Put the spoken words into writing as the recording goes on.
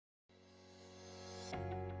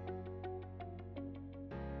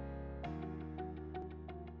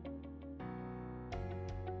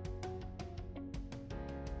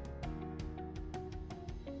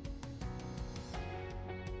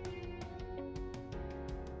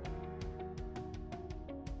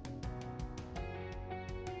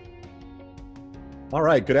All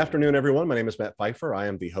right. Good afternoon, everyone. My name is Matt Pfeiffer. I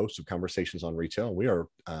am the host of Conversations on Retail. We are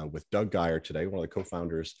with Doug Guyer today, one of the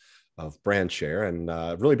co-founders of Brandshare, and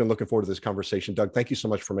I've really been looking forward to this conversation. Doug, thank you so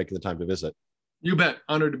much for making the time to visit. You bet.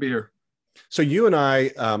 Honored to be here. So you and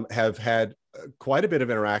I have had quite a bit of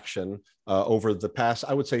interaction over the past,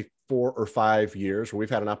 I would say, 4 or 5 years, where we've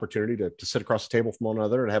had an opportunity to sit across the table from one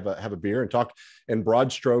another and have a beer and talk in broad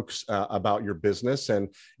strokes about your business. And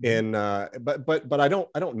but I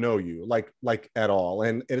don't know you like at all.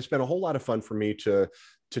 And it's been a whole lot of fun for me to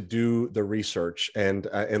do the research and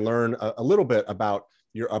learn a little bit about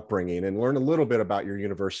your upbringing and learn a little bit about your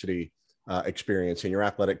university experience in your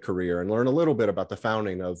athletic career, and learn a little bit about the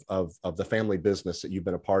founding of the family business that you've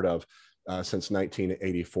been a part of since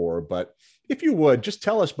 1984. But if you would just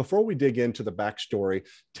tell us, before we dig into the backstory,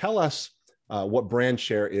 tell us what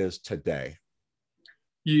Brandshare is today.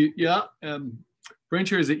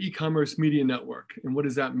 Brandshare is an e-commerce media network. And what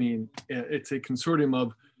does that mean? It's a consortium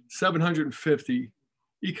of 750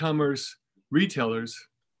 e-commerce retailers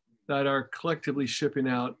that are collectively shipping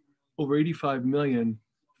out over 85 million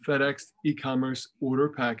FedEx e-commerce order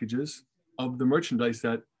packages of the merchandise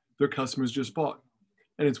that their customers just bought.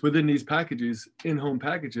 And it's within these packages, in-home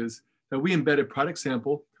packages, that we embed a product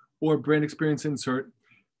sample or brand experience insert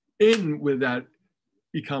in with that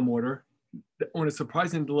e-com order on a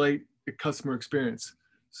surprise and delight customer experience.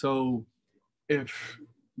 So if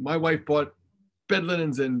my wife bought bed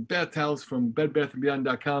linens and bath towels from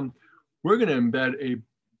bedbathandbeyond.com, we're going to embed a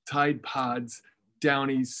Tide Pods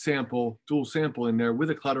Downy sample, dual sample in there with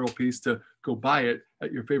a collateral piece to go buy it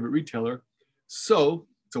at your favorite retailer. So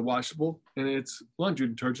it's a washable and it's laundry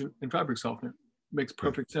detergent and fabric softener. Makes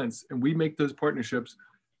perfect sense. And we make those partnerships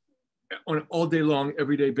on an all day long,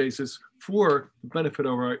 everyday basis for the benefit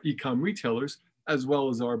of our e-com retailers as well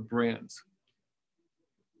as our brands.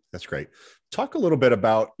 That's great. Talk a little bit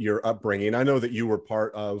about your upbringing. I know that you were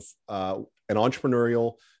part of an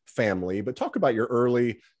entrepreneurial family, but talk about your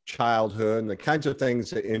early childhood and the kinds of things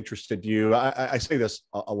that interested you. I say this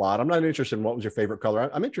a lot. I'm not interested in what was your favorite color.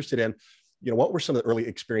 I'm interested in, what were some of the early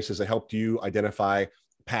experiences that helped you identify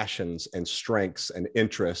passions and strengths and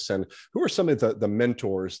interests, and who are some of the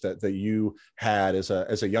mentors that you had as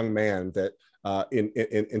a young man that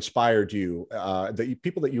inspired you,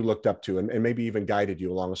 people that you looked up to, and maybe even guided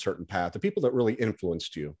you along a certain path, the people that really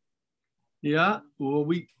influenced you? Yeah, well,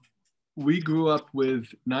 we grew up with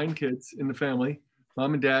 9 kids in the family.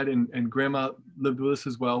 Mom and dad and grandma lived with us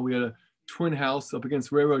as well. We had a twin house up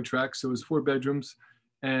against railroad tracks, so it was 4 bedrooms,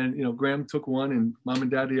 and Graham took one and mom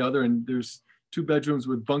and dad the other, and there's 2 bedrooms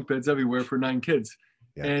with bunk beds everywhere for 9 kids.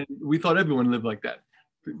 Yeah. And we thought everyone lived like that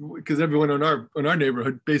because everyone in our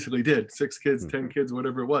neighborhood basically did. 6 kids, 10 kids,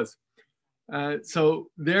 whatever it was. So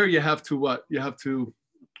there you have to what? You have to,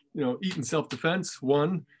 eat in self-defense,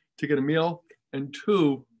 1, to get a meal, and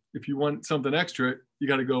 2, if you want something extra, you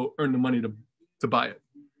got to go earn the money to buy it.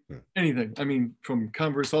 Anything. I mean, from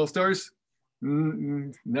Converse All-Stars,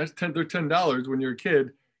 they're $10 when you're a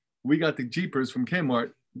kid. We got the Jeepers from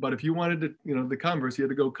Kmart, but if you wanted to, the Converse, you had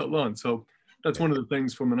to go cut lawns. So that's one of the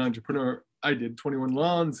things from an entrepreneur. I did 21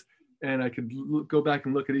 lawns, and I could go back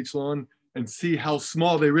and look at each lawn and see how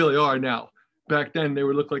small they really are now. Back then, they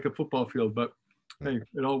would look like a football field, but hey,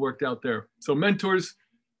 it all worked out there. So mentors,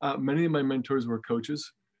 many of my mentors were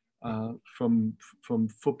coaches from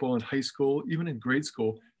football in high school, even in grade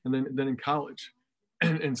school, and then in college.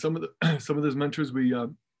 And some of those mentors we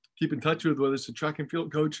keep in touch with, whether it's a track and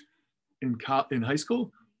field coach in high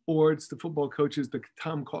school, or it's the football coaches, the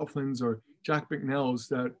Tom Coughlins or Jack McNells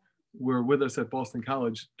that were with us at Boston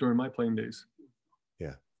College during my playing days.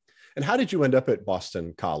 Yeah. And how did you end up at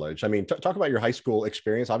Boston College? I mean, talk about your high school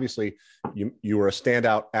experience. Obviously, you were a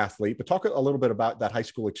standout athlete, but talk a little bit about that high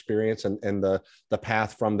school experience and the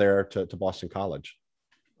path from there to Boston College.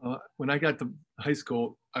 When I got to high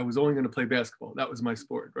school, I was only going to play basketball. That was my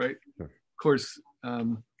sport, right? Of course,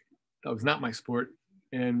 that was not my sport.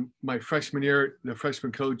 And my freshman year, the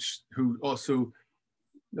freshman coach who also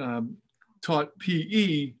taught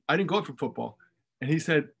PE, I didn't go up for football. And he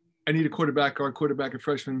said, I need a quarterback. Our quarterback at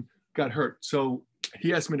freshman got hurt. So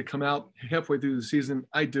he asked me to come out halfway through the season.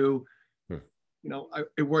 I do.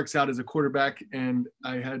 It works out as a quarterback. And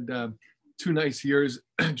I had 2 nice years,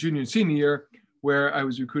 junior and senior year, where I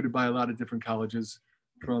was recruited by a lot of different colleges,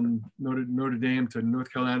 from Notre Dame to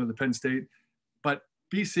North Carolina to Penn State. But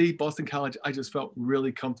BC, Boston College, I just felt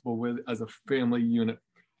really comfortable with as a family unit.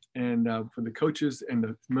 And for the coaches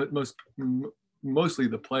and mostly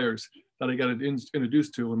the players that I got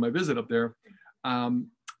introduced to on my visit up there,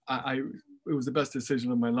 it was the best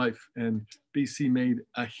decision of my life. And BC made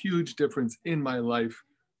a huge difference in my life,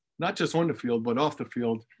 not just on the field, but off the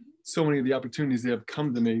field. so many of the opportunities that have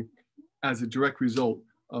come to me as a direct result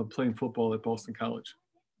of playing football at Boston College.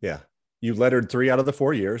 Yeah. You lettered 3 out of the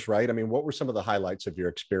 4 years, right? I mean, what were some of the highlights of your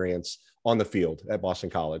experience on the field at Boston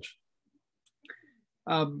College?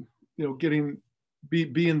 You know,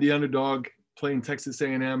 being the underdog, playing Texas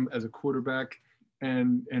A&M as a quarterback,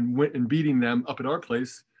 and beating them up at our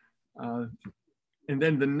place. And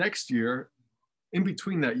then the next year, in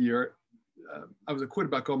between that year, I was a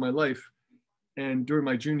quarterback all my life. And during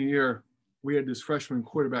my junior year, we had this freshman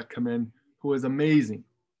quarterback come in who was amazing.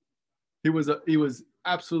 He was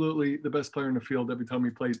absolutely the best player in the field every time he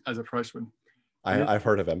played as a freshman. I've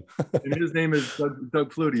heard of him. And his name is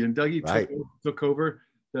Doug Flutie. And Dougie Right. took over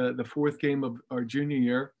the fourth game of our junior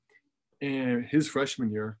year and his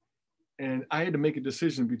freshman year. And I had to make a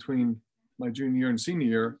decision between my junior year and senior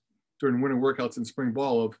year during winter workouts and spring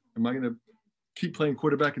ball of, am I going to keep playing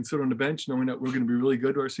quarterback and sit on the bench knowing that we're going to be really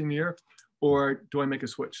good our senior year? Or do I make a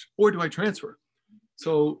switch? Or do I transfer?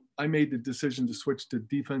 So I made the decision to switch to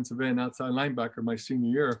defensive end, outside linebacker my senior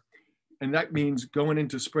year. And that means going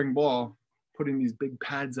into spring ball, putting these big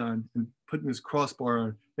pads on and putting this crossbar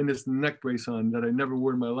on and this neck brace on that I never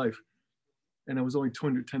wore in my life. And I was only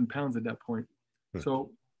 210 pounds at that point.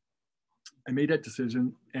 So I made that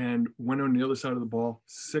decision and went on the other side of the ball,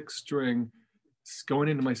 6 string, going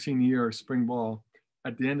into my senior year, spring ball.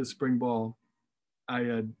 At the end of spring ball,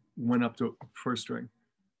 I went up to first string.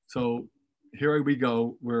 So here we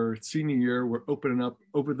go. We're senior year. We're opening up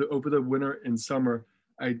over the winter and summer.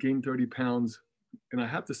 I had gained 30 pounds. And I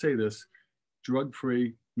have to say this,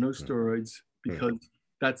 drug-free, no steroids, because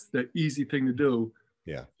that's the easy thing to do.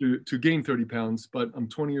 Yeah. To gain 30 pounds. But I'm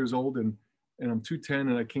 20 years old and I'm 210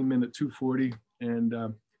 and I came in at 240 and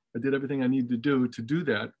I did everything I needed to do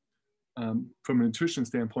that from a nutrition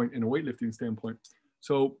standpoint and a weightlifting standpoint.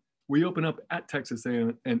 So we open up at Texas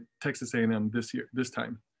A&M this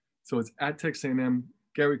time. So it's at Texas A&M.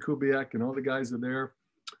 Gary Kubiak and all the guys are there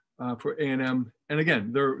for A&M. And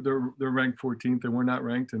again, they're ranked 14th and we're not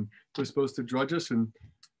ranked, and they're supposed to drudge us. And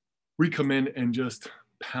we come in and just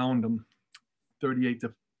pound them,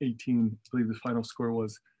 38-18, I believe the final score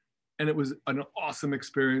was. And it was an awesome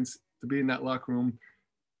experience to be in that locker room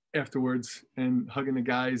afterwards and hugging the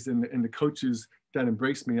guys and the coaches that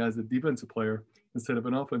embraced me as a defensive player instead of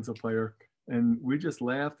an offensive player. And we just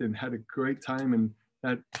laughed and had a great time. And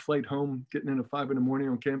that flight home, getting in at 5 a.m.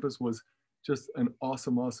 on campus, was just an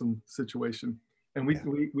awesome situation. And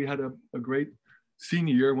we had a great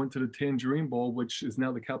senior year, went to the Tangerine Bowl, which is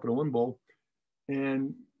now the Capital One Bowl.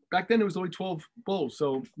 And back then it was only 12 bowls.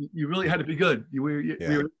 So you really had to be good. We were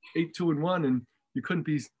 8-2-1, and you couldn't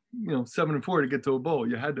be, 7-4 to get to a bowl.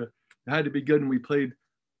 You had to be good. And we played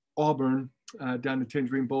Auburn down the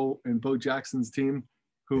Tangerine Bowl and Bo Jackson's team,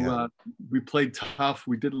 who we played tough.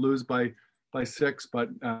 We did lose by 6, but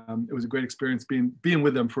it was a great experience being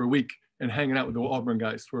with them for a week and hanging out with the Auburn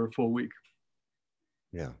guys for a full week.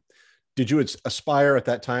 Yeah. Did you aspire at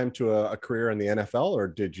that time to a career in the NFL,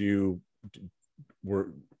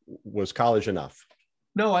 or was college enough?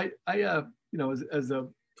 No, I as a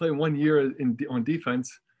playing 1 year on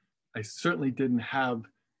defense, I certainly didn't have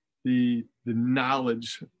the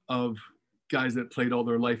knowledge of guys that played all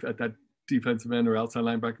their life at that defensive end or outside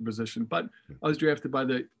linebacker position. But I was drafted by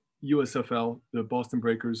the USFL, the Boston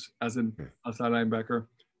Breakers, as an outside linebacker.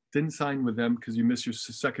 Didn't sign with them because you miss your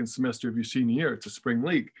second semester of your senior year. It's a spring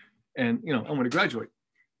league, and I'm going to graduate.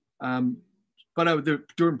 But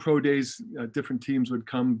during pro days, different teams would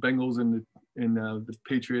come. Bengals and the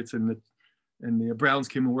Patriots and the Browns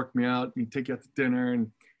came and worked me out and take you out to dinner.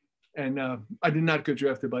 And I did not get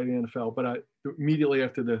drafted by the NFL, but immediately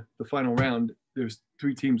after the final round, there's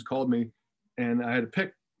 3 teams called me, and I had to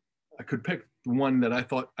pick. I could pick the one that I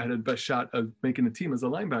thought I had the best shot of making the team as a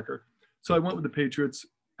linebacker. So I went with the Patriots.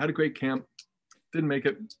 Had a great camp. Didn't make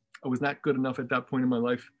it. I was not good enough at that point in my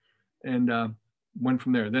life, and went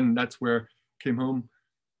from there. Then that's where came home,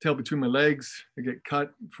 tail between my legs. I get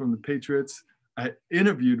cut from the Patriots. I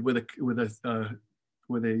interviewed with a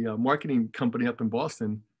marketing company up in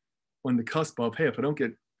Boston on the cusp of, hey, if I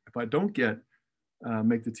don't get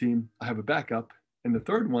make the team, I have a backup. And the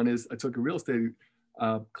third one is I took a real estate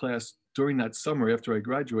class during that summer after I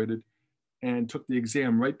graduated, and took the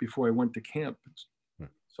exam right before I went to camp.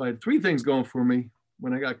 So I had 3 things going for me.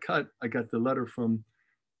 When I got cut, I got the letter from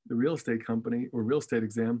the real estate company or real estate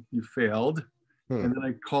exam, you failed. And then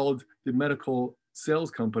I called the medical sales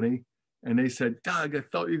company, and they said, Doug, I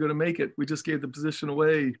thought you were going to make it. We just gave the position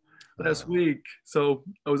away last week. So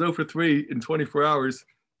I was 0 for 3 in 24 hours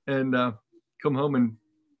and come home, and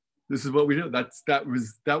this is what we do.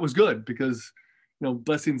 That was good because,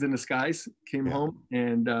 blessings in disguise. Came home,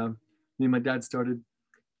 and me and my dad started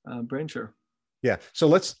Brandshare. Yeah. So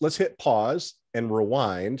let's hit pause and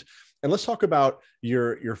rewind, and let's talk about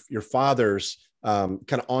your father's kind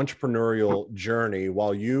of entrepreneurial journey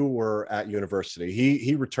while you were at university.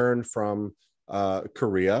 He returned from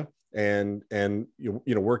Korea and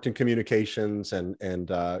worked in communications and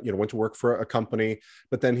went to work for a company,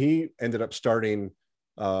 but then he ended up starting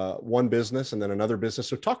one business and then another business.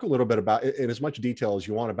 So talk a little bit about, in as much detail as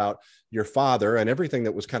you want, about your father and everything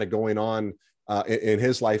that was kind of going on in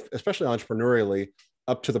his life, especially entrepreneurially,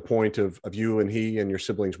 up to the point of you and he and your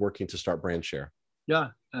siblings working to start Brandshare. Yeah,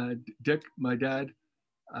 Dick, my dad,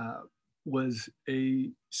 was a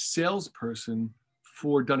salesperson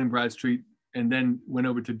for Dun & Bradstreet, and then went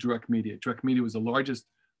over to Direct Media. Direct Media was the largest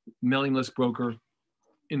mailing list broker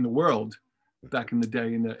in the world back in the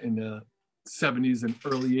day, in the 70s and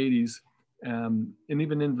early 80s, and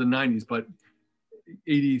even into the 90s. But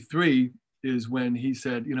 83 is when he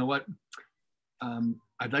said, you know what,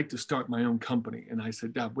 I'd like to start my own company. And I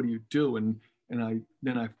said, Dad, what do you do? And I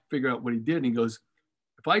figured out what he did. And he goes,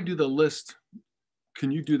 if I do the list,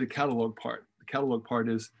 can you do the catalog part? The catalog part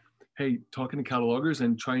is, hey, talking to catalogers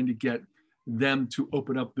and trying to get them to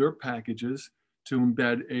open up their packages to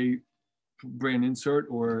embed a brand insert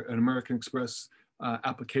or an American Express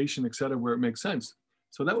application, et cetera, where it makes sense.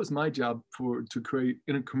 So that was my job to create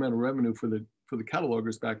incremental revenue for the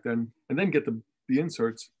catalogers back then, and then get the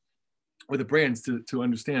inserts or the brands to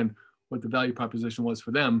understand what the value proposition was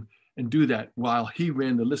for them, and do that while he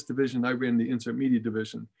ran the list division, I ran the insert media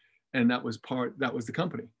division, and that was the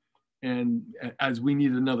company. And as we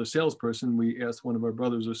needed another salesperson, we asked one of our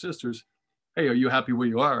brothers or sisters, hey, are you happy where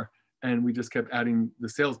you are? And we just kept adding the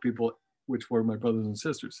salespeople, which were my brothers and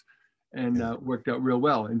sisters, and worked out real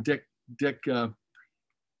well. And Dick,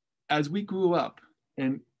 as we grew up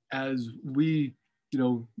and as we,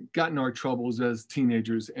 got in our troubles as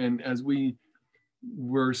teenagers, and as we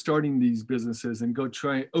were starting these businesses and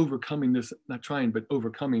overcoming these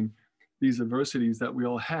adversities that we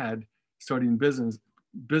all had, starting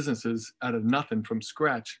businesses out of nothing from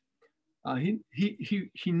scratch. He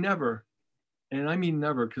never, and I mean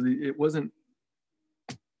never, because it was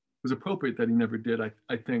appropriate that he never did, I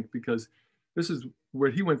think, because this is where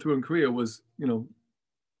he went through in Korea was, a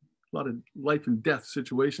lot of life and death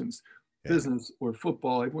situations, business or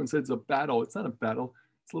football. Everyone says it's a battle. It's not a battle.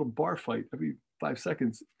 It's a little bar fight every 5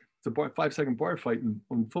 seconds. It's a 5-second bar fight in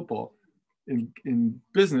football. In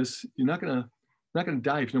business, you're not gonna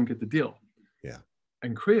die if you don't get the deal. Yeah.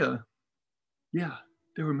 And Korea, there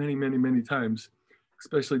were many times,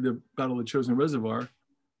 especially the Battle of the Chosin Reservoir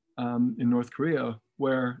in North Korea,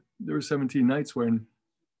 where there were 17 nights when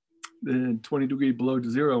the 20 degrees below to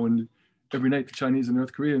zero, and every night the Chinese and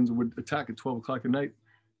North Koreans would attack at 12 o'clock at night,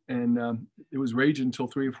 and it was raging until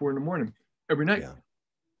 3 or 4 in the morning every night.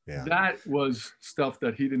 Yeah. That was stuff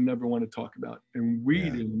that he didn't ever want to talk about, and we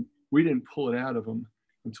didn't pull it out of him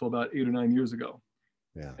until about 8 or 9 years ago.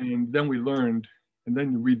 Yeah. And then we learned, and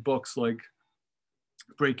then you read books like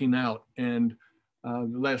Breaking Out and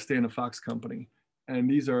The Last Day in a Fox Company, and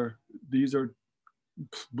these are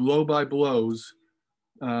blow by blows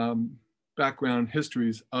background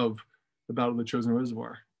histories of the Battle of the Chosin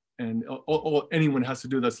Reservoir. And all anyone has to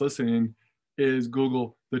do that's listening is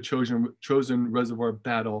Google the Chosin Reservoir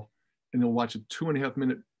battle, and they'll watch a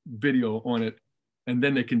 2.5-minute video on it, and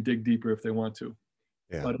then they can dig deeper if they want to.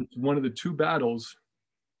 Yeah. But it's one of the two battles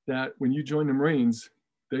that when you join the Marines,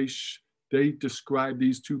 they describe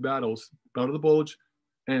these two battles, Battle of the Bulge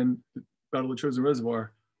and Battle of the Chosin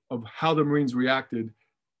Reservoir, of how the Marines reacted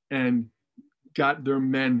and got their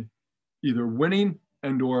men either winning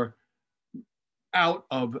and or out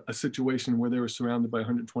of a situation where they were surrounded by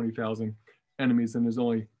 120,000 enemies and there's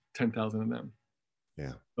only 10,000 of them.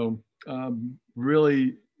 Yeah. So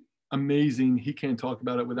really amazing. He can't talk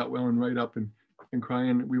about it without welling right up and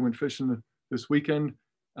crying. We went fishing this weekend,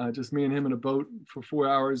 just me and him in a boat for 4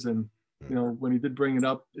 hours. And, when he did bring it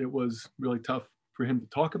up, it was really tough for him to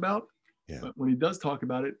talk about. Yeah. But when he does talk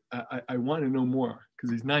about it, I want to know more,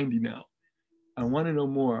 because he's 90 now. I want to know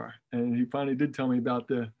more. And he finally did tell me about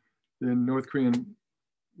the North Korean,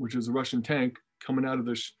 which is a Russian tank, coming out of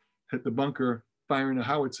hit the bunker, firing a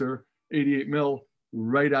howitzer, 88 mil,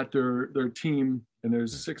 right at their team. And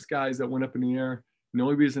there's 6 guys that went up in the air. And the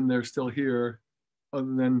only reason they're still here,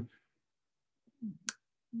 other than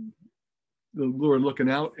the Lord looking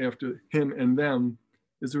out after him and them,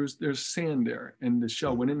 is there's sand there. And the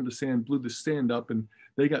shell went into the sand, blew the sand up, and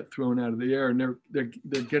they got thrown out of the air. And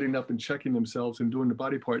they're getting up and checking themselves and doing the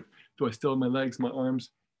body part. Do I still have my legs, my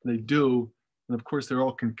arms? They do. And of course, they're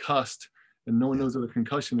all concussed, and no one knows what a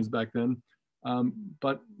concussion is back then.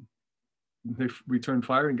 But they returned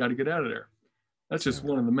fire and got to get out of there. That's just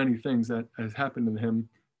one of the many things that has happened to him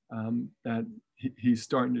that he's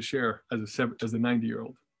starting to share as a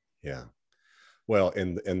 90-year-old. Yeah. Well,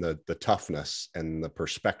 and the toughness and the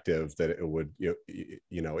perspective that it would,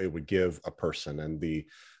 it would give a person, and the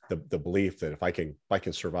belief that if I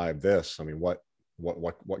can survive this, I mean, what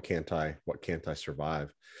can't I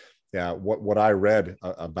survive? Yeah. What I read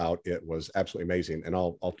about it was absolutely amazing. And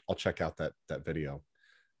I'll check out that video.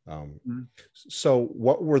 So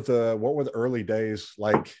what were the early days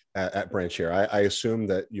like at Brandshare? I assume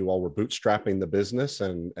that you all were bootstrapping the business,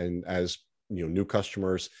 and as new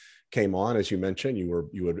customers came on, as you mentioned, you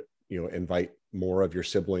would invite more of your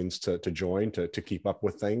siblings to join to keep up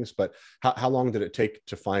with things. But how long did it take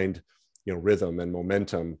to find rhythm and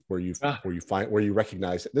momentum where you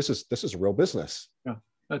recognize that this is a real business? Yeah,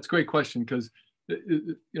 that's a great question, because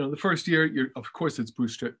the first year, of course it's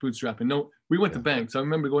bootstrapping. No, we went to banks. I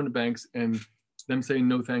remember going to banks and them saying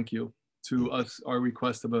no thank you to us, our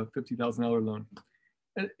request of a $50,000 loan.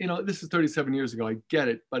 And this is 37 years ago. I get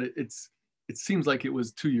it, but it seems like it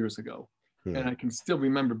was 2 years ago. And I can still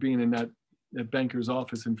remember being in that banker's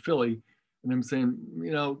office in Philly, and them saying,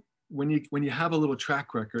 when you have a little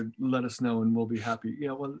track record, let us know and we'll be happy.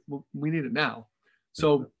 Well, we need it now.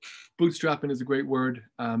 So bootstrapping is a great word.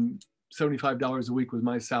 $75 a week was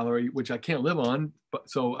my salary, which I can't live on, but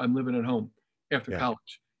so I'm living at home after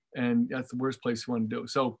college, and that's the worst place you want to do.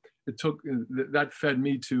 So it took that fed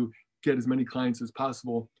me to get as many clients as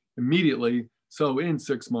possible immediately. So in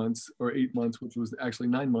 6 months or 8 months, which was actually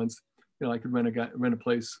 9 months, I could rent a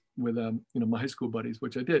place with my high school buddies,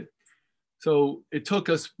 which I did. So it took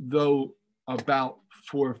us though about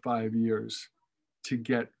 4 or 5 years to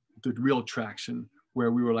get the real traction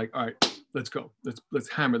where we were like, all right, let's go. Let's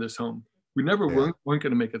hammer this home. We never weren't going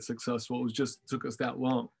to make it successful. It was just took us that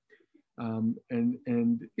long. And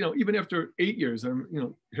even after 8 years,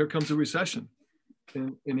 here comes a recession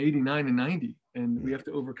in 89 and 90, and we have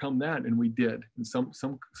to overcome that. And we did. And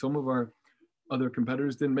some of our other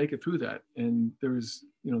competitors didn't make it through that. And there's,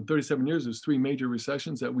 37 years, there's 3 major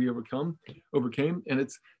recessions that we overcame. And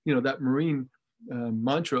it's, that Marine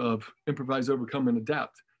mantra of improvise, overcome, and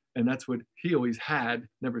adapt. And that's what he always had,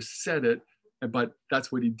 never said it, but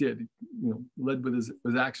that's what he did, led with his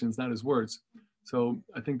actions, not his words. So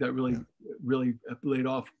I think that really laid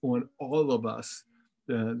off on all of us,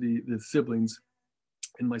 the siblings.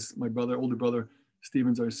 And my older brother,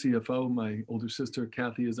 Steven's our CFO. My older sister,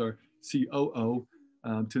 Kathy, is our COO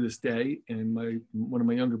to this day. And one of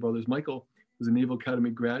my younger brothers, Michael, who's a Naval Academy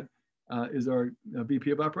grad, is our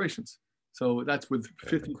VP of operations. So that's with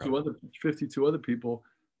 52 other people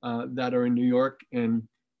that are in New York and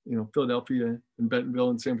Philadelphia and Bentonville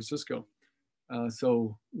and San Francisco.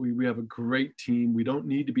 So we have a great team. We don't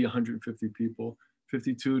need to be 150 people.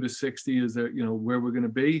 52 to 60 is where we're going to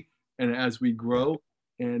be. And as we grow,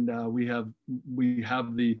 and we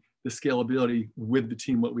have the scalability with the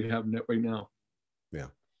team what we have right now. Yeah.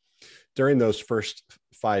 During those first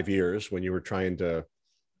 5 years, when you were trying to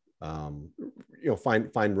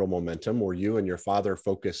find real momentum, were you and your father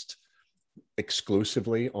focused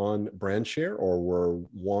exclusively on Brandshare, or were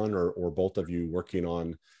one or both of you working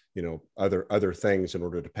on other things in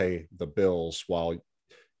order to pay the bills while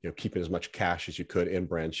keeping as much cash as you could in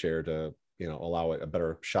Brandshare to allow it a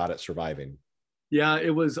better shot at surviving? Yeah,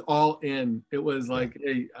 it was all in. It was like,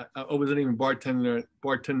 hey, I wasn't even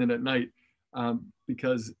bartending at night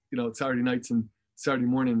because Saturday nights and Saturday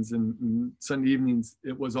mornings and Sunday evenings,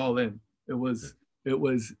 it was all in. It was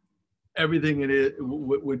everything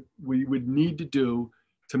we would need to do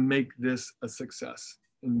to make this a success,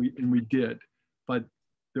 and we did. But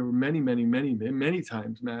there were many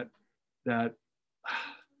times, Matt, that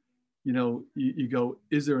you go,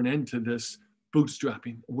 is there an end to this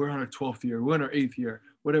bootstrapping? We're on our 12th year, we're on our 8th year,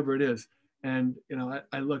 whatever it is. And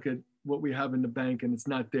I look at what we have in the bank, and it's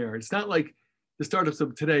not there. It's not like the startups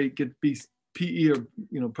of today get PE or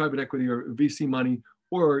private equity or VC money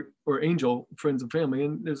or angel friends and family,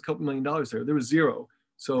 and there's a couple $1 million there. There was zero.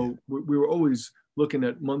 So we were always looking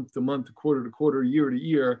at month to month, quarter to quarter, year to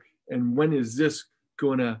year, and when is this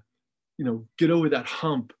going to get over that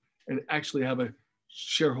hump and actually have a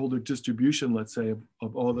shareholder distribution, let's say,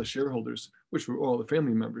 of all the shareholders, which were all the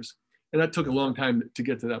family members. And that took a long time to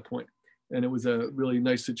get to that point. And it was a really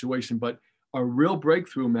nice situation. But our real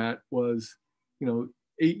breakthrough, Matt, was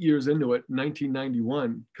 8 years into it,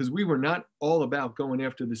 1991, because we were not all about going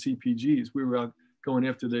after the CPGs. We were out going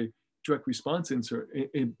after the direct response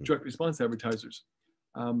advertisers.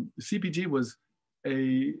 The CPG was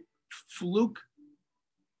a fluke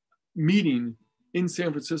meeting in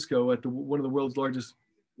San Francisco at one of the world's largest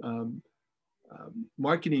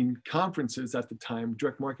marketing conferences at the time,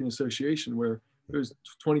 Direct Marketing Association, where There's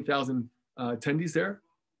 20,000 attendees there,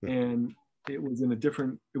 and it was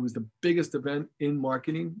it was the biggest event in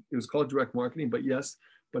marketing. It was called direct marketing, but yes,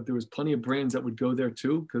 but there was plenty of brands that would go there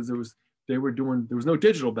too, because there was no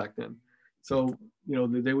digital back then. So,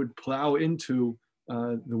 they would plow into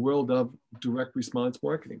the world of direct response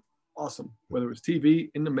marketing. Awesome. Whether it was TV,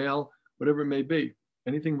 in the mail, whatever it may be,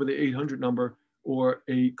 anything with the 800 number or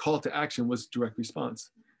a call to action was direct response.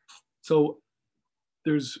 So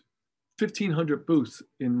there's 1,500 booths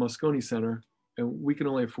in Moscone Center, and we can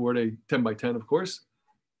only afford a 10 by 10, of course.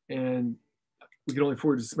 And we can only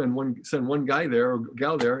afford to send one guy there or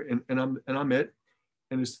gal there, and I'm it.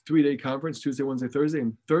 And it's a 3-day conference, Tuesday, Wednesday, Thursday,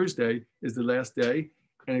 and Thursday is the last day,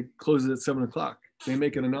 and it closes at 7 o'clock. They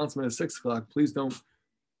make an announcement at 6 o'clock. Please don't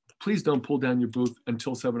pull down your booth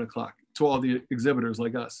until 7 o'clock, to all the exhibitors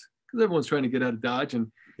like us, because everyone's trying to get out of Dodge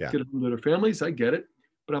and get home to their families. I get it,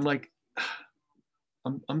 but I'm like,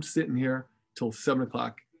 I'm sitting here till 7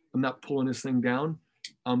 o'clock. I'm not pulling this thing down.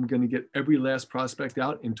 I'm going to get every last prospect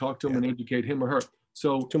out and talk to him and educate him or her.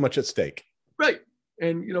 So too much at stake. Right.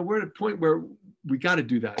 And, we're at a point where we got to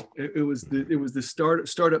do that. It was the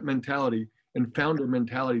startup mentality and founder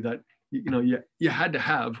mentality that, you had to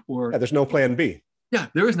have, or there's no plan B. Yeah,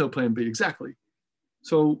 there is no plan B. Exactly.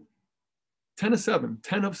 So 10 of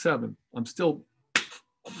 7, I'm still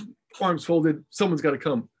arms folded. Someone's got to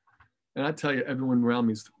come. And I tell you, everyone around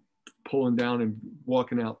me is pulling down and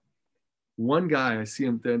walking out. One guy, I see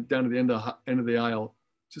him down at the end of the aisle,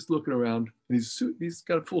 just looking around, and he's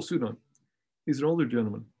got a full suit on. He's an older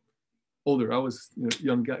gentleman. Older. I was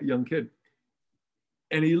young kid.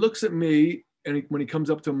 And he looks at me, and when he comes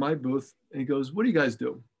up to my booth, and he goes, "What do you guys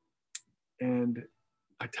do?" And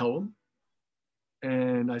I tell him,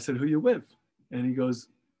 and I said, "Who you with?" And he goes,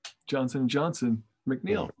 "Johnson & Johnson,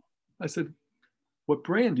 McNeil." I said, "What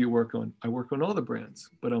brand do you work on?" "I work on all the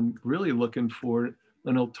brands, but I'm really looking for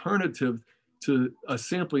an alternative to a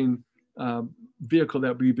sampling vehicle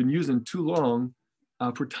that we've been using too long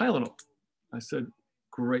for Tylenol." I said,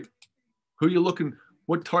 "Great. Who are you looking,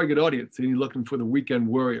 what target audience?" And he's looking for the weekend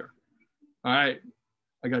warrior. All right.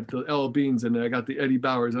 I got the L. Beans, and I got the Eddie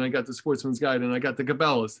Bowers, and I got the Sportsman's Guide, and I got the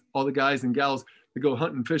Cabela's, all the guys and gals that go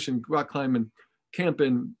hunting, fishing, rock climbing,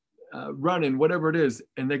 camping, running, whatever it is,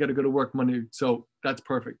 and they got to go to work Monday. So that's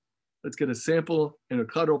perfect. Let's get a sample and a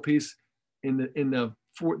collateral piece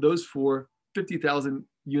those four, 50,000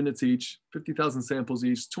 units each, 50,000 samples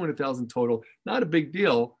each, 200,000 total. Not a big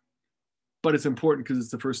deal, but it's important because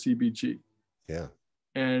it's the first CBG. Yeah.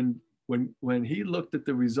 And when he looked at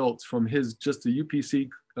the results from just the UPC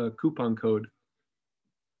coupon code,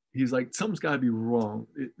 he's like, something's got to be wrong.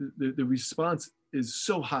 The response is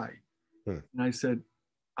so high. And I said,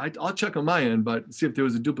 I'll check on my end, but see if there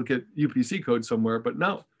was a duplicate UPC code somewhere. But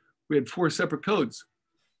no, we had 4 separate codes.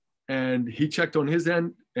 And he checked on his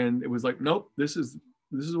end, and it was like, nope, this is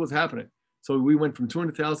what's happening. So we went from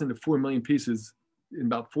 200,000 to 4 million pieces in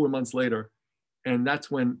about 4 months later. And that's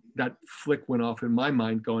when that flick went off in my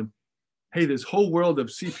mind, going, hey, this whole world of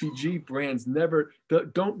CPG brands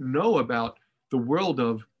don't know about the world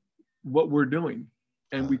of what we're doing.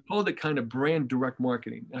 And we called it kind of brand direct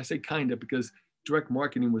marketing. And I say kind of because direct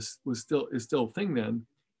marketing is still a thing then.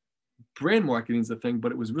 Brand marketing is a thing,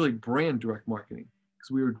 but it was really brand direct marketing,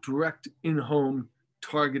 because we were direct in-home,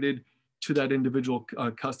 targeted to that individual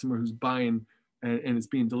customer who's buying, and it's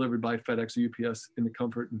being delivered by FedEx or UPS in the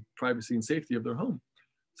comfort and privacy and safety of their home.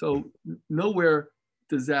 So nowhere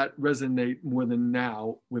does that resonate more than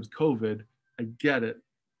now with COVID. I get it,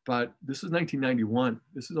 but this was 1991.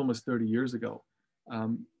 This is almost 30 years ago,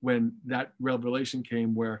 when that revelation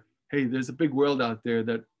came where, hey, there's a big world out there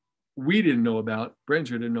that we didn't know about,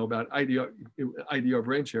 Brandshare didn't know about, IDR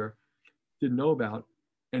Brandshare didn't know about,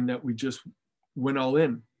 and that we just went all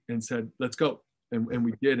in and said, let's go. And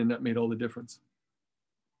we did, and that made all the difference.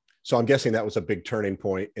 So I'm guessing that was a big turning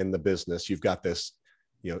point in the business. You've got this,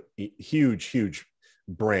 huge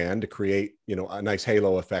brand to create, a nice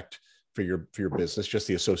halo effect for your business, just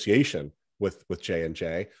the association with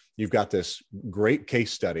J&J. You've got this great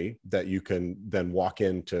case study that you can then walk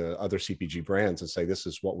into other CPG brands and say, this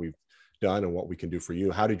is what we've done and what we can do for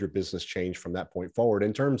you. How did your business change from that point forward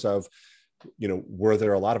in terms of, were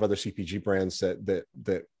there a lot of other CPG brands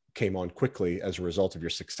that came on quickly as a result of your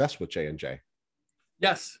success with J&J?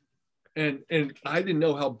 Yes. And I didn't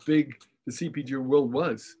know how big the CPG world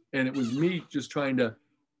was. And it was me just trying to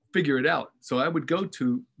figure it out. So I would go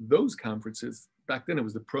to those conferences. Back then it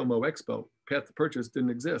was the Promo Expo. Path to Purchase didn't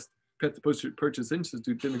exist. Path to Purchase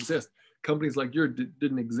Institute didn't exist. Companies like yours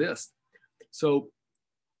didn't exist. So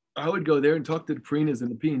I would go there and talk to the Parinas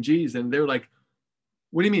and the P&Gs, and they're like,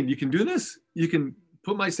 what do you mean? You can do this? You can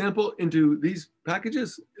put my sample into these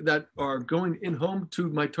packages that are going in home to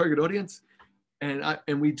my target audience.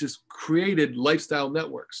 And we just created lifestyle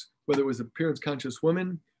networks, whether it was appearance conscious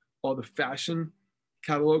women, all the fashion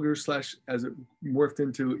catalogers / as it morphed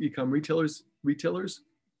into e-com retailers,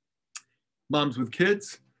 moms with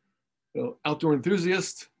kids, outdoor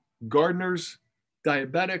enthusiasts, gardeners,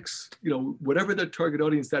 diabetics, whatever the target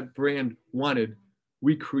audience that brand wanted,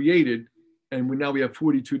 we created. And now we have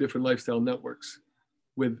 42 different lifestyle networks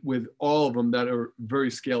with all of them that are very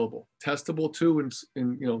scalable, testable too,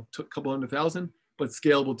 in a couple 100,000, but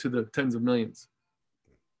scalable to the tens of millions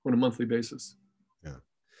on a monthly basis. Yeah.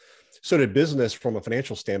 So did business from a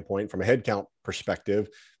financial standpoint, from a headcount perspective,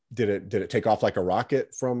 did it take off like a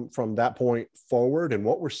rocket from that point forward? And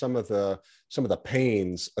what were some of the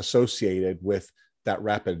pains associated with that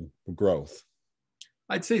rapid growth?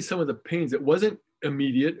 I'd say some of the pains, it wasn't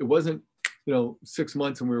immediate. It wasn't, 6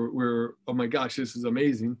 months and we're oh my gosh, this is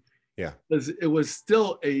amazing. Yeah. It was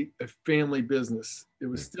still a family business. It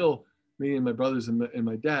was still me and my brothers and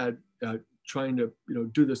my dad trying to,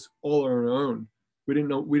 do this all on our own. We didn't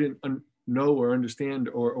know or understand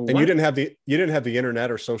or and you didn't have the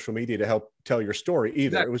internet or social media to help tell your story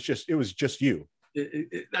either. Exactly. It was just you.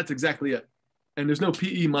 That's exactly it. And there's no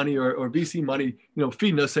PE money or VC money,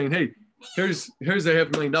 feeding us saying, hey, here's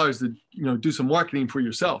 $500,000 to, do some marketing for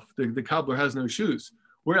yourself. The cobbler has no shoes.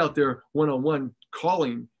 We're out there one-on-one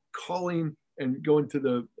calling and going to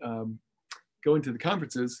the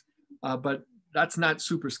conferences. But that's not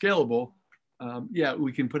super scalable.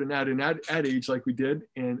 We can put an ad in ad age like we did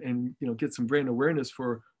and get some brand awareness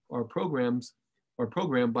for our program,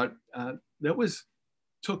 but that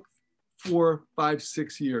took 4, 5,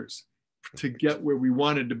 6 years to get where we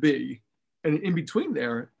wanted to be. And in between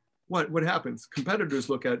there, what happens? Competitors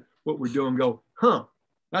look at what we're doing and go,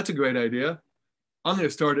 that's a great idea. I'm going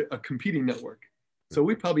to start a competing network. So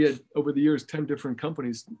we probably had over the years 10 different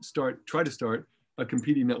companies try to start a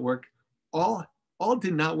competing network. All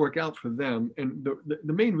did not work out for them. And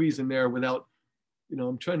the main reason there, without,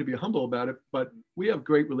 I'm trying to be humble about it, but we have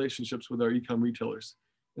great relationships with our e-com retailers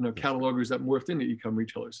and our catalogers that morphed into e-com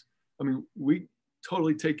retailers. I mean, we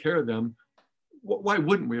totally take care of them. Why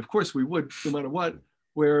wouldn't we? Of course we would, no matter what.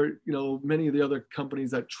 Where, many of the other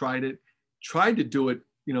companies that tried to do it,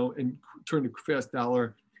 and turn to fast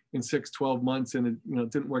dollar in 6, 12 months, and it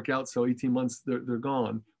didn't work out. So 18 months, they're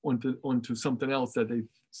gone onto something else that they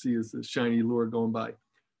see as a shiny lure going by.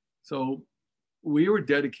 So we were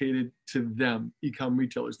dedicated to them, e-com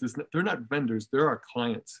retailers. They're not vendors, they're our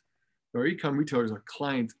clients. Our e-com retailers are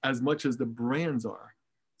clients as much as the brands are.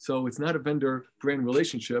 So it's not a vendor brand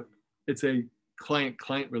relationship, it's a client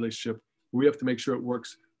relationship. We have to make sure it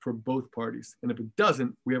works for both parties. And if it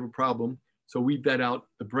doesn't, we have a problem. So we vet out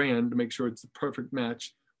the brand to make sure it's the perfect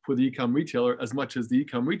match for the e-com retailer, as much as the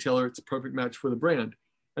e-com retailer, it's a perfect match for the brand.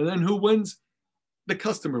 And then who wins? The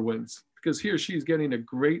customer wins, because he or she is getting a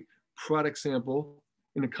great product sample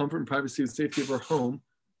in the comfort and privacy and safety of her home.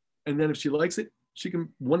 And then if she likes it, she can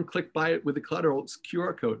one-click buy it with the collateral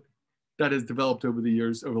QR code that has developed over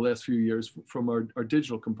the last few years from our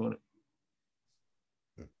digital component.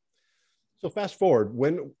 So fast forward,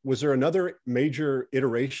 when was there another major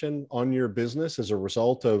iteration on your business as a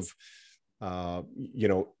result of,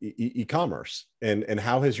 e-commerce, and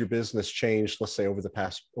how has your business changed, let's say over the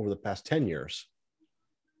past 10 years?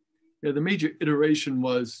 Yeah, the major iteration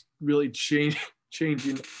was really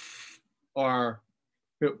changing our,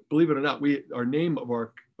 believe it or not, our name of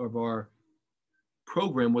our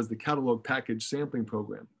program was the Catalog Package Sampling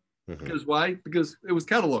Program. Mm-hmm. Because why? Because it was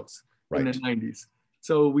catalogs in the 90s.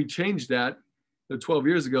 So we changed that 12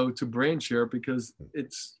 years ago to Brandshare, because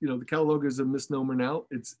it's, the catalog is a misnomer now.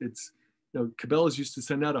 It's Cabela's used to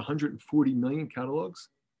send out 140 million catalogs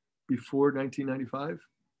before 1995.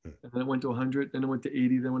 And then it went to 100, then it went to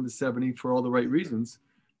 80, then it went to 70 for all the right reasons.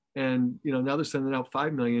 And, now they're sending out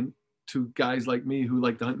 5 million to guys like me who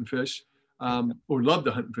like to hunt and fish, or love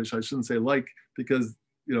to hunt and fish. I shouldn't say like, because,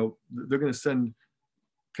 they're going to send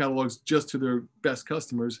catalogs just to their best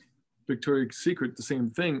customers. Victoria's Secret, the same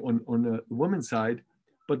thing on the women's side,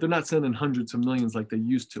 but they're not sending hundreds of millions like they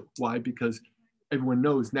used to. Why? Because everyone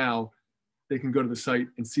knows now they can go to the site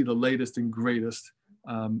and see the latest and greatest,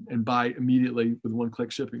 and buy immediately with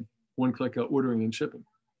one-click shipping, one-click ordering and shipping.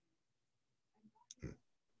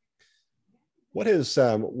 What is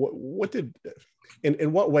in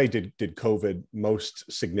what way did COVID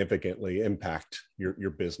most significantly impact your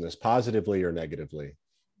business, positively or negatively?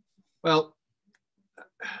 Well,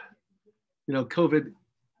 COVID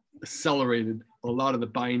accelerated a lot of the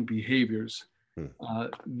buying behaviors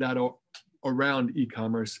that are around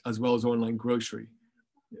e-commerce as well as online grocery.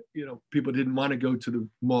 people didn't want to go to the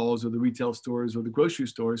malls or the retail stores or the grocery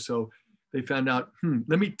stores. So they found out,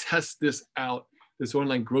 let me test this out, this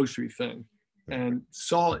online grocery thing, and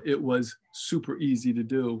saw it was super easy to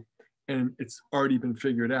do. And it's already been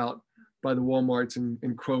figured out by the Walmarts and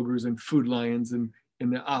Krogers and Food Lions and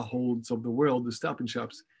the Aholds of the world, the Stop and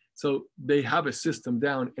Shops. So they have a system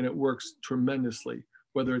down and it works tremendously,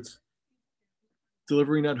 whether it's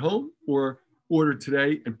delivering at home or order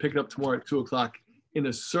today and pick it up tomorrow at 2:00 in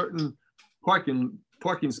a certain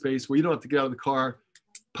parking space where you don't have to get out of the car,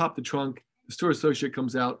 pop the trunk, the store associate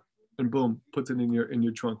comes out and boom, puts it in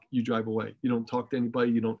your trunk. You drive away. You don't talk to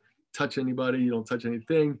anybody. You don't touch anybody. You don't touch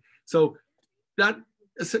anything. So that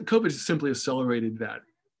COVID has simply accelerated that,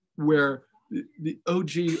 where the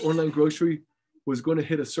OG online grocery was going to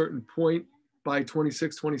hit a certain point by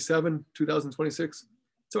 2026.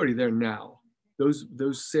 It's already there now.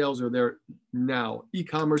 Those sales are there now.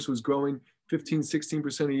 E-commerce was growing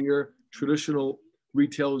 15-16% a year. Traditional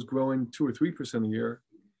retail is growing 2 or 3% a year.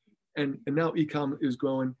 And now e-com is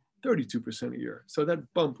growing 32% a year. So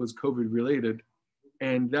that bump was COVID related.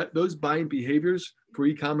 And those buying behaviors for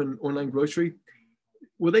e-com and online grocery,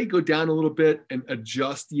 will they go down a little bit and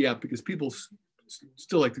adjust? Yeah, because people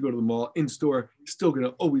still like to go to the mall. In-store still going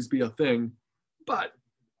to always be a thing. But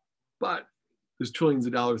there's trillions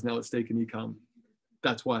of dollars now at stake in e-com.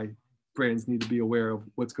 That's why brands need to be aware of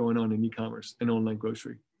what's going on in e-commerce and online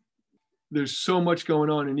grocery. There's so much going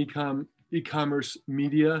on in e-commerce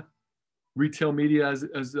media, retail media,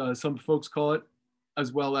 as some folks call it,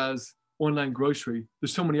 as well as online grocery.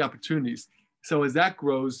 There's so many opportunities. So as that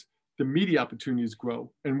grows, the media opportunities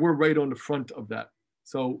grow, and we're right on the front of that.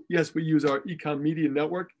 So yes, we use our e-com media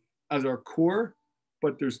network as our core,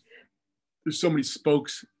 but there's so many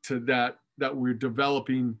spokes to that we're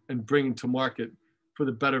developing and bringing to market for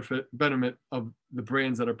the betterment of the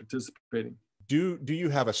brands that are participating. Do you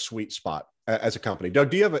have a sweet spot as a company? Doug,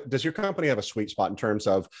 does your company have a sweet spot in terms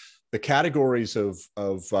of the categories of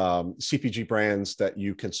CPG brands that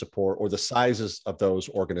you can support, or the sizes of those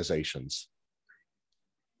organizations?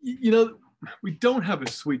 We don't have a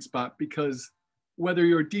sweet spot, because whether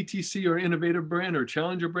you're a DTC or innovative brand or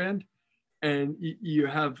challenger brand, and you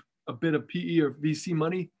have a bit of PE or VC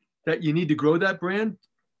money that you need to grow that brand,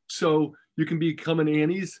 so you can become an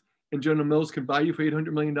Annie's and General Mills can buy you for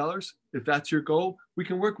 $800 million. If that's your goal, we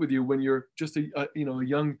can work with you when you're just a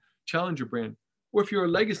young challenger brand. Or if you're a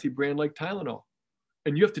legacy brand like Tylenol,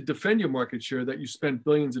 and you have to defend your market share that you spent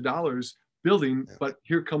billions of dollars building, but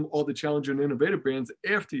here come all the challenger and innovative brands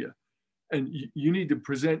after you. And you need to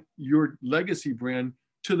present your legacy brand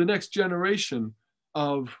to the next generation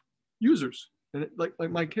of users. And like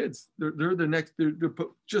my kids, they're the next, they're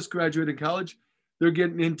just graduated college. They're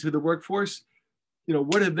getting into the workforce.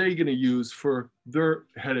 What are they going to use for their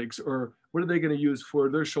headaches, or what are they going to use for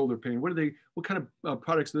their shoulder pain? What kind of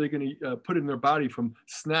products are they going to put in their body, from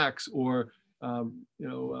snacks or an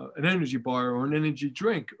energy bar or an energy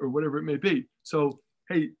drink or whatever it may be? So,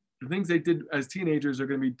 hey, the things they did as teenagers are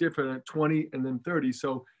going to be different at 20 and then 30.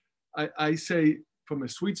 So I say, from a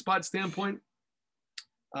sweet spot standpoint,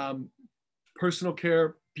 personal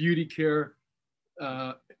care, beauty care,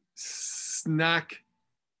 snack,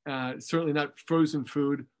 certainly not frozen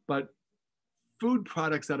food, but food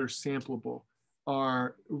products that are sampleable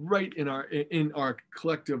are right in our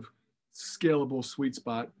collective scalable sweet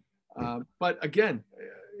spot. But again,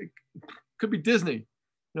 it could be Disney.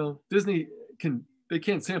 Disney they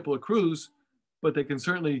can't sample a cruise, but they can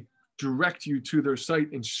certainly direct you to their site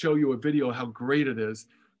and show you a video how great it is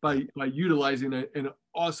by utilizing an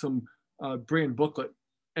awesome brand booklet,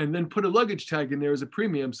 and then put a luggage tag in there as a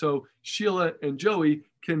premium. So Sheila and Joey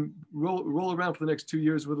can roll around for the next 2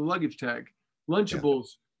 years with a luggage tag.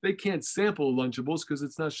 Lunchables, they can't sample Lunchables because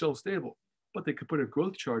it's not shelf stable, but they could put a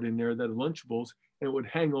growth chart in there that are Lunchables, and it would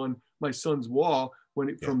hang on my son's wall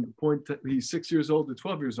from the point that he's 6 years old to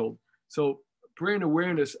 12 years old. So brand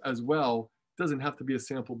awareness as well doesn't have to be a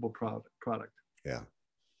sampleable product. Yeah.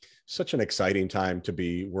 Such an exciting time to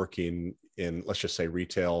be working in, let's just say,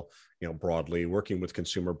 retail, broadly, working with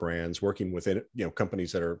consumer brands, working with,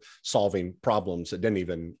 companies that are solving problems that didn't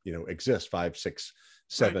even, exist 5, 6,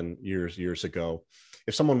 7 years ago.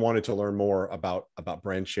 If someone wanted to learn more about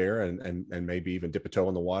Brandshare and maybe even dip a toe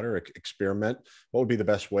in the water, experiment, what would be the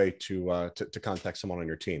best way to contact someone on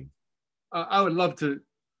your team? I would love to,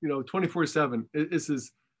 24/7.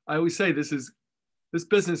 I always say this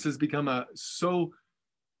business has become so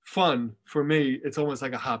fun for me. It's almost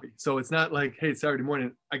like a hobby. So it's not like, hey, it's Saturday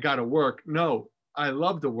morning, I got to work. No, I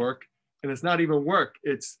love to work, and it's not even work.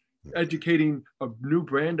 It's educating a new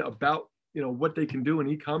brand about, what they can do in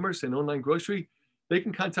e-commerce and online grocery, they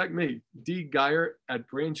can contact me,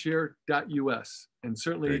 dguyer@brandshare.us, and Very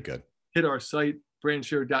certainly good. hit our site,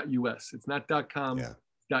 brandshare.us. It's not .com, Yeah.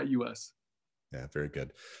 .us. Yeah, very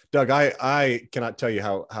good. Doug, I cannot tell you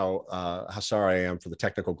how sorry I am for the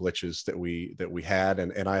technical glitches that we had,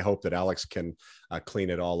 and I hope that Alex can clean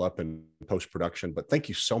it all up in post-production. But thank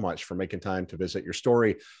you so much for making time to visit. Your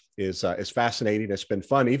story is fascinating. It's been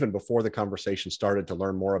fun even before the conversation started to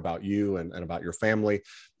learn more about you and about your family.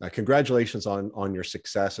 Congratulations on your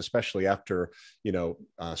success, especially after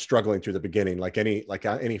struggling through the beginning, like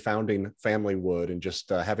any founding family would, and just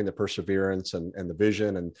having the perseverance and the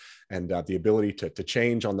vision and the ability to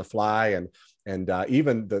change on the fly, and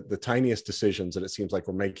even the tiniest decisions that it seems like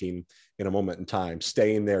we're making in a moment in time,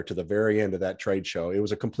 staying there to the very end of that trade show. It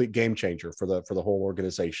was a complete game changer for the whole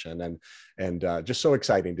organization, and just so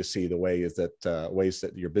exciting to see the ways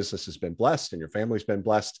that your business has been blessed and your family's been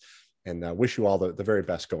blessed. And wish you all the very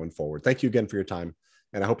best going forward. Thank you again for your time,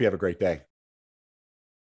 and I hope you have a great day.